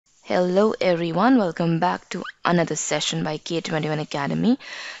Hello everyone, welcome back to another session by K21 Academy.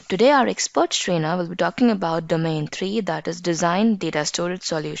 Today our expert trainer will be talking about Domain 3, that is Design Data Storage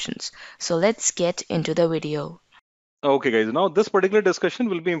Solutions. So let's get into the video. Okay, guys. Now this particular discussion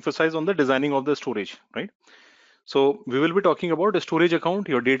will be emphasized on the designing of the storage, right? So we will be talking about a storage account,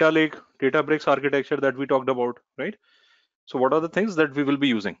 your data lake, Databricks architecture that we talked about, right? So what are the things that we will be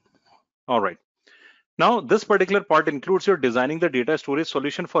using? All right. Now this particular part includes your designing the data storage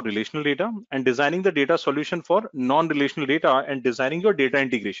solution for relational data and designing the data solution for non-relational data and designing your data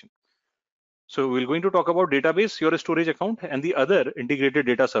integration. So we're going to talk about database, your storage account, and the other integrated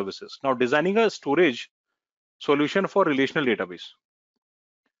data services. Now designing a storage solution for relational database.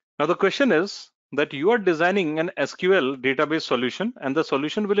 Now the question is that you are designing an SQL database solution and the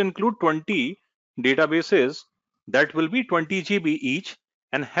solution will include 20 databases that will be 20 GB each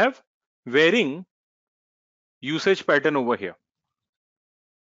and have varying usage pattern over here.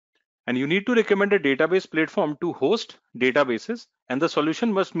 And you need to recommend a database platform to host databases and the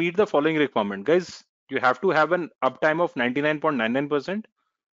solution must meet the following requirement. Guys, you have to have an uptime of 99.99%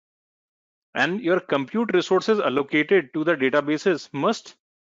 and your compute resources allocated to the databases must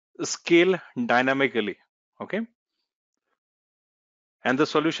scale dynamically. Okay. And the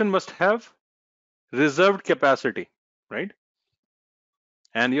solution must have reserved capacity, right?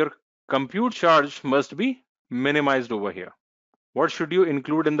 And your compute charge must be minimized over here. What should you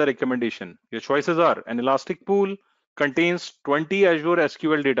include in the recommendation? Your choices are an elastic pool contains 20 Azure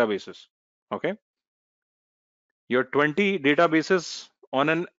SQL databases. Okay. Your 20 databases on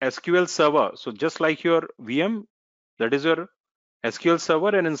an SQL server. So just like your VM, that is your SQL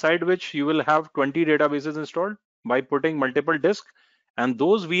server, and inside which you will have 20 databases installed by putting multiple disks and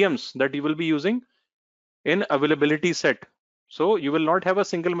those VMs that you will be using in availability set. So you will not have a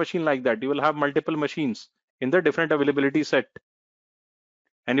single machine like that. You will have multiple machines in the different availability set.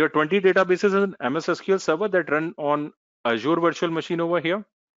 And your 20 databases in MS SQL server that run on Azure virtual machine over here,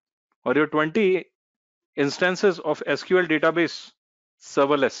 or your 20 instances of SQL database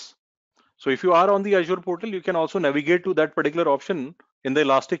serverless. So if you are on the Azure portal, you can also navigate to that particular option in the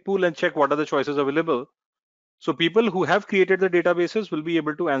Elastic pool and check what are the choices available. So people who have created the databases will be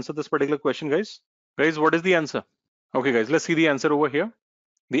able to answer this particular question, guys. Guys, what is the answer? Okay, guys, let's see the answer over here.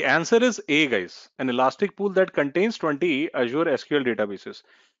 The answer is A, guys, an elastic pool that contains 20 Azure SQL databases.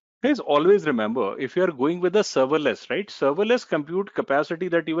 Guys, always remember, if you are going with the serverless, right? Serverless compute capacity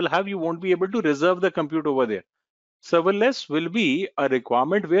that you will have, you won't be able to reserve the compute over there. Serverless will be a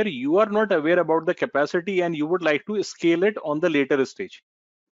requirement where you are not aware about the capacity and you would like to scale it on the later stage.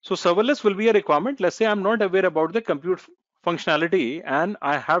 So serverless will be a requirement. Let's say I'm not aware about the compute functionality and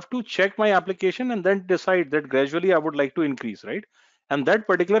I have to check my application and then decide that gradually I would like to increase, right? And that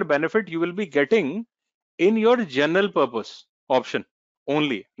particular benefit you will be getting in your general purpose option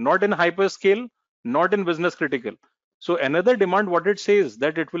only, not in hyperscale, not in business critical. So another demand, what it says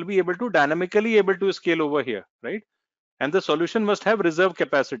that it will be able to dynamically able to scale over here, right? And the solution must have reserve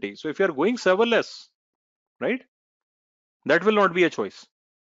capacity. So if you are going serverless, right, that will not be a choice.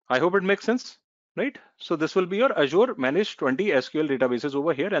 I hope it makes sense, right? So this will be your Azure managed 20 SQL databases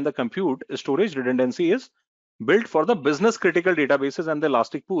over here, and the compute storage redundancy is built for the business critical databases and the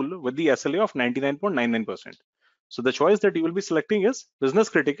elastic pool with the SLA of 99.99%. So the choice that you will be selecting is business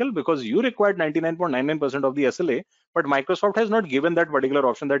critical because you required 99.99% of the SLA, but Microsoft has not given that particular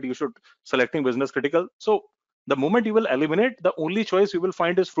option that you should selecting business critical. So the moment you will eliminate, the only choice you will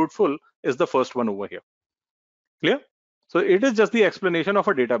find is fruitful is the first one over here. Clear? So it is just the explanation of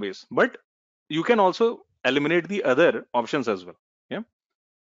a database, but you can also eliminate the other options as well. Yeah.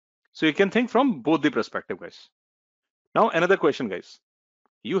 So you can think from both the perspective, guys. Now another question, guys.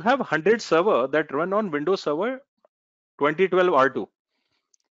 You have 100 server that run on Windows Server 2012 R2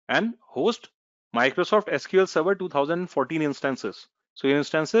 and host Microsoft SQL Server 2014 instances. So your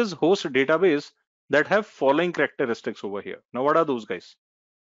instances host a database that have following characteristics over here. Now what are those, guys?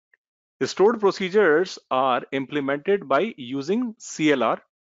 The stored procedures are implemented by using CLR.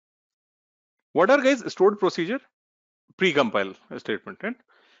 What are, guys, stored procedure? Pre-compile statement, right?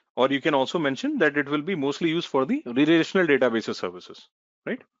 Or you can also mention that it will be mostly used for the relational databases services,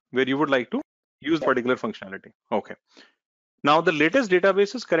 right? Where you would like to use particular functionality. Okay. Now the latest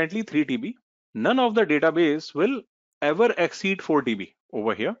database is currently 3 TB. None of the database will ever exceed 4 TB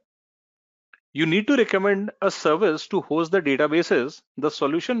over here. You need to recommend a service to host the databases. The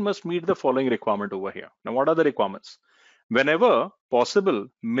solution must meet the following requirement over here. Now, what are the requirements? Whenever possible,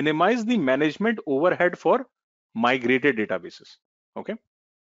 minimize the management overhead for migrated databases. Okay.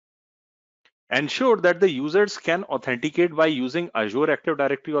 Ensure that the users can authenticate by using Azure Active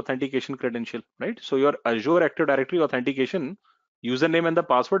Directory authentication credential, right? So your Azure Active Directory authentication username and the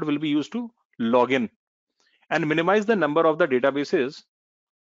password will be used to log in, and minimize the number of the databases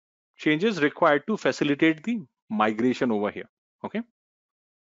changes required to facilitate the migration over here. Okay.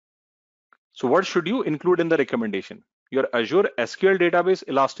 So what should you include in the recommendation? Your Azure SQL database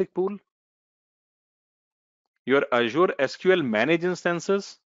elastic pool, your Azure SQL managed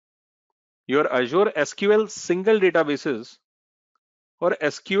instances, your Azure SQL single databases, or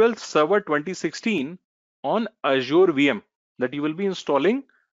SQL Server 2016 on Azure VM, that you will be installing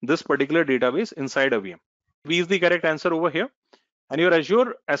this particular database inside a VM. B is the correct answer over here. And your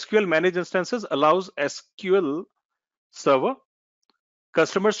Azure SQL managed instances allows SQL Server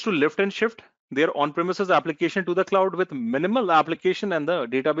customers to lift and shift their on-premises application to the cloud with minimal application and the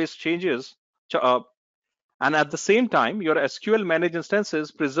database changes. And at the same time, your SQL managed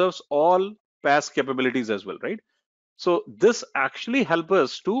instances preserves all past capabilities as well, right? So this actually helps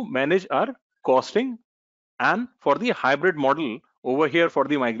us to manage our costing and for the hybrid model over here for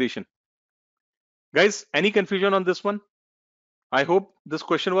the migration. Guys, any confusion on this one? I hope this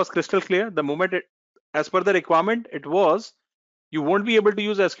question was crystal clear. The moment as per the requirement, it was, you won't be able to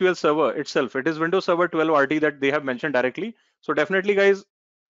use SQL Server itself. It is Windows Server 12 RT that they have mentioned directly. So definitely, guys,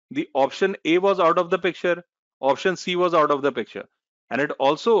 the option A was out of the picture. Option C was out of the picture. And it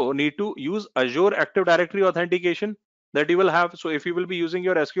also need to use Azure Active Directory authentication that you will have. So if you will be using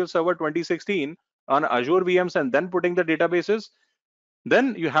your SQL Server 2016 on Azure VMs and then putting the databases,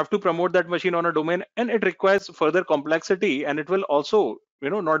 then you have to promote that machine on a domain, and it requires further complexity, and it will also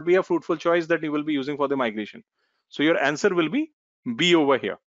not be a fruitful choice that you will be using for the migration. So your answer will be B over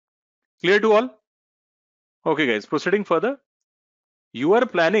here. Clear to all? Okay guys, proceeding further, you are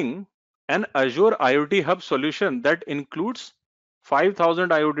planning an Azure IoT Hub solution that includes 5,000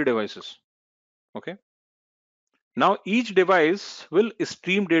 IoT devices. Okay, now each device will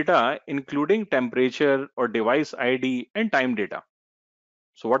stream data including temperature or device ID and time data.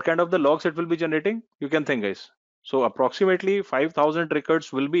 So what kind of the logs it will be generating? You can think, guys. So approximately 5,000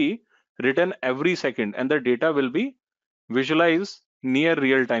 records will be written every second, and the data will be visualized near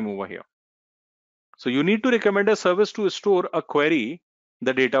real time over here. So you need to recommend a service to store a query,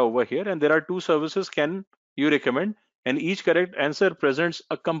 the data over here, and there are two services can you recommend, and each correct answer presents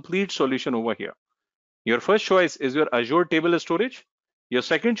a complete solution over here. Your first choice is your Azure Table Storage. Your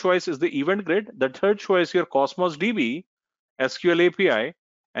second choice is the Event Grid. The third choice your Cosmos DB, SQL API,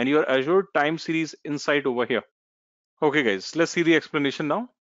 and your Azure Time Series Insight over here. Okay, guys, let's see the explanation now.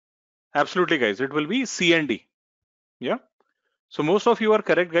 Absolutely, guys, it will be C and D. Yeah. So most of you are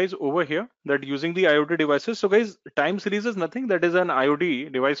correct, guys, over here that using the IoT devices. So guys, time series is nothing. That is an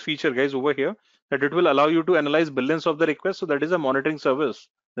IoT device feature, guys, over here, that it will allow you to analyze billions of the requests. So that is a monitoring service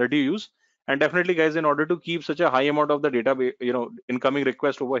that you use. And definitely, guys, in order to keep such a high amount of the database, incoming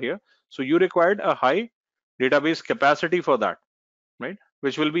request over here, so you required a high database capacity for that, right?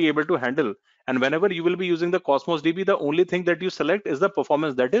 Which will be able to handle. And whenever you will be using the Cosmos DB, the only thing that you select is the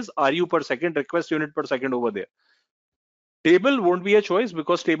performance, that is RU per second, request unit per second over there. Table won't be a choice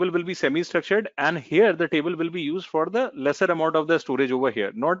because table will be semi-structured, and here the table will be used for the lesser amount of the storage over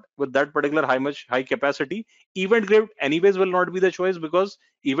here, not with that particular high capacity. Event grid anyways will not be the choice because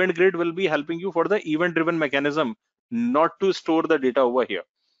event grid will be helping you for the event driven mechanism, not to store the data over here,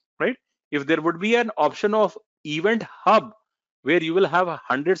 right? If there would be an option of event hub where you will have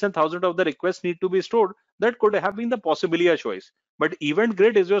hundreds and thousands of the requests need to be stored, that could have been the possibly a choice. But event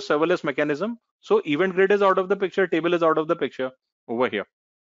grid is your serverless mechanism. So event grid is out of the picture, table is out of the picture over here.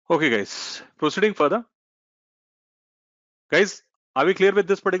 Okay, guys, proceeding further. Guys, are we clear with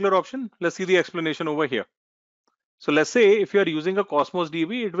this particular option? Let's see the explanation over here. So let's say if you are using a Cosmos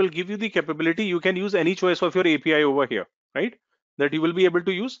DB, it will give you the capability. You can use any choice of your API over here, right? That you will be able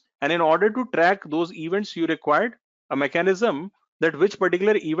to use. And in order to track those events, you required a mechanism that which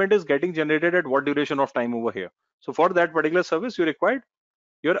particular event is getting generated at what duration of time over here. So for that particular service, you required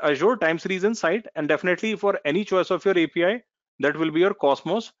your Azure Time Series Insight, and definitely for any choice of your API, that will be your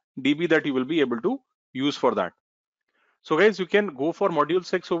Cosmos DB that you will be able to use for that. So guys, you can go for module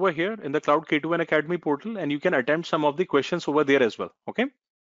 6 over here in the Cloud K21 Academy portal, and you can attempt some of the questions over there as well. Okay.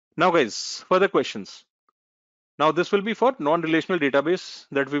 Now guys, further questions. Now this will be for non-relational database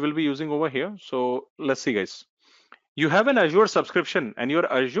that we will be using over here. So let's see, guys. You have an Azure subscription and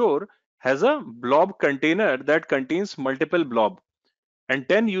your Azure has a blob container that contains multiple blob, and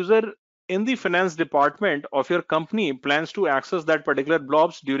 10 user in the finance department of your company plans to access that particular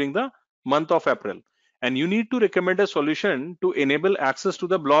blobs during the month of April. And you need to recommend a solution to enable access to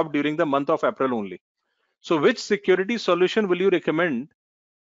the blob during the month of April only. So which security solution will you recommend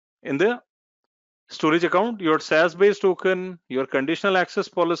in the storage account? Your SaaS based token, your conditional access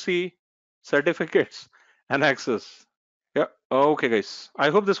policy, certificates, and access. Yeah. Okay, guys. I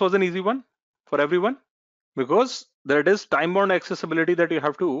hope this was an easy one for everyone because there is time-bound accessibility that you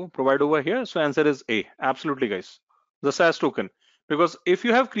have to provide over here. So answer is A. Absolutely, guys. The SaaS token. Because if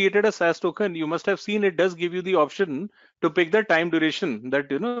you have created a SaaS token, you must have seen it does give you the option to pick the time duration that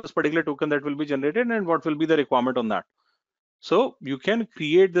this particular token that will be generated and what will be the requirement on that. So you can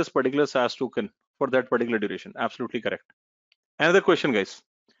create this particular SaaS token for that particular duration. Absolutely correct. Another question, guys.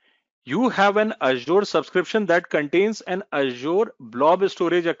 You have an Azure subscription that contains an Azure blob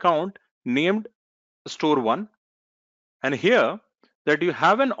storage account named Store One, and here that you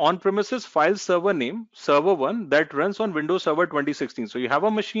have an on-premises file server name Server One that runs on Windows Server 2016. So you have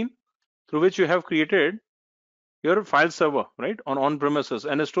a machine through which you have created your file server, right, on on-premises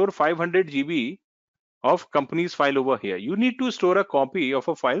and store 500 GB of company's file over here. You need to store a copy of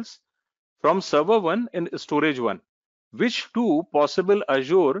a files from server one and storage one. Which two possible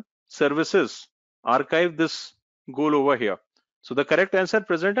Azure services archive this goal over here? So the correct answer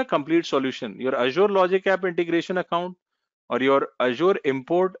present a complete solution. Your Azure Logic App integration account or your Azure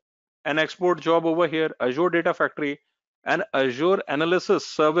import and export job over here, Azure Data Factory and Azure Analysis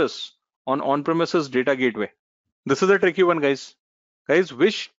Service on on-premises data gateway. This is a tricky one, guys. Guys,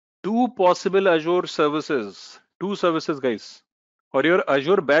 which two possible Azure services? Two services, guys. Or your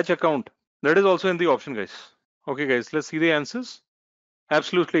Azure batch account. That is also in the option, guys. Okay, guys, let's see the answers.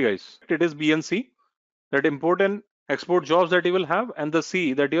 Absolutely, guys. It is B and C, that import and export jobs that you will have, and the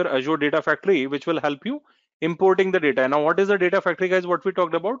C, that your Azure Data Factory, which will help you importing the data. Now, what is the data factory, guys? What we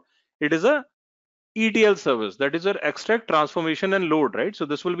talked about? It is a ETL service, that is your extract, transformation, and load, right? So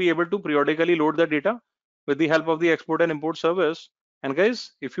this will be able to periodically load the data with the help of the export and import service. And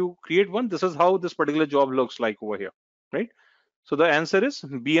guys, if you create one, this is how this particular job looks like over here, right? So the answer is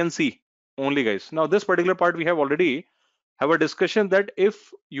B and C only, guys. Now this particular part we have already have a discussion that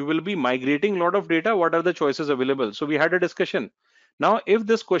if you will be migrating a lot of data, what are the choices available? So we had a discussion. Now, if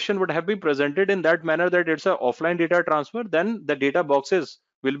this question would have been presented in that manner that it's a offline data transfer, then the data boxes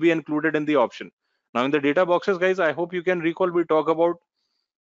will be included in the option. Now in the data boxes, guys, I hope you can recall we talk about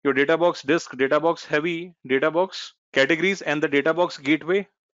your data box disk, data box heavy, data box categories, and the data box gateway,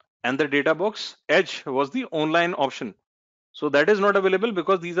 and the data box edge was the online option. So that is not available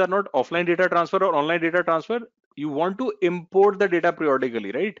because these are not offline data transfer or online data transfer. You want to import the data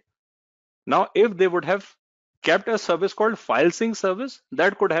periodically, right? Now, if they would have kept a service called file sync service,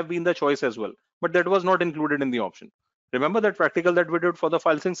 that could have been the choice as well, but that was not included in the option. Remember that practical that we did for the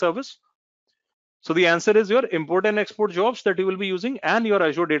file sync service? So the answer is your import and export jobs that you will be using and your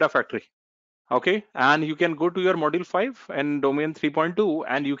Azure Data Factory. Okay, and you can go to your module 5 and domain 3.2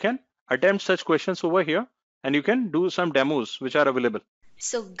 and you can attempt such questions over here and you can do some demos which are available.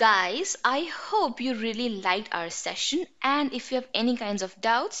 So, guys, I hope you really liked our session. And if you have any kinds of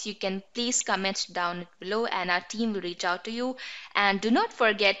doubts, you can please comment down below and our team will reach out to you. And do not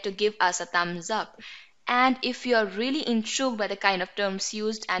forget to give us a thumbs up. And if you are really intrigued by the kind of terms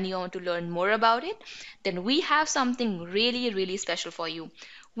used and you want to learn more about it, then we have something really, really special for you.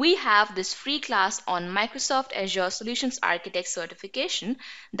 We have this free class on Microsoft Azure Solutions Architect certification,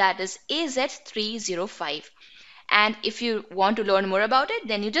 that is AZ-305. And if you want to learn more about it,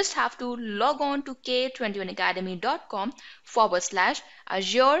 then you just have to log on to k21academy.com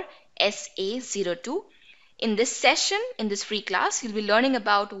 /Azure SA02. In this session, in this free class, you'll be learning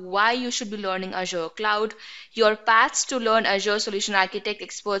about why you should be learning Azure Cloud, your paths to learn Azure Solution Architect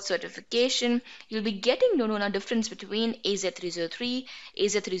Expert certification. You'll be getting to know the difference between AZ-303,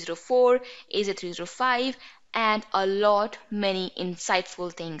 AZ-304, AZ-305, and a lot many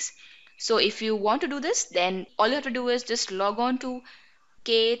insightful things. So if you want to do this, then all you have to do is just log on to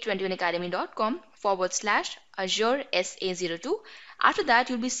k21academy.com /Azure SA02. After that,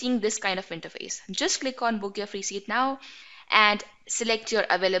 you'll be seeing this kind of interface. Just click on book your free seat now and select your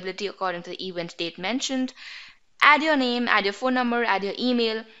availability according to the event date mentioned. Add your name, add your phone number, add your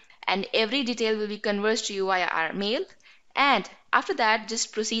email, and every detail will be converged to you via our mail. And after that,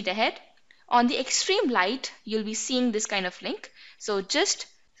 just proceed ahead. On the extreme right, you'll be seeing this kind of link. So just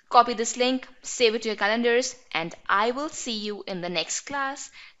copy this link, save it to your calendars, and I will see you in the next class.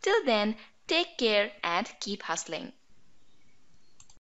 Till then, take care and keep hustling.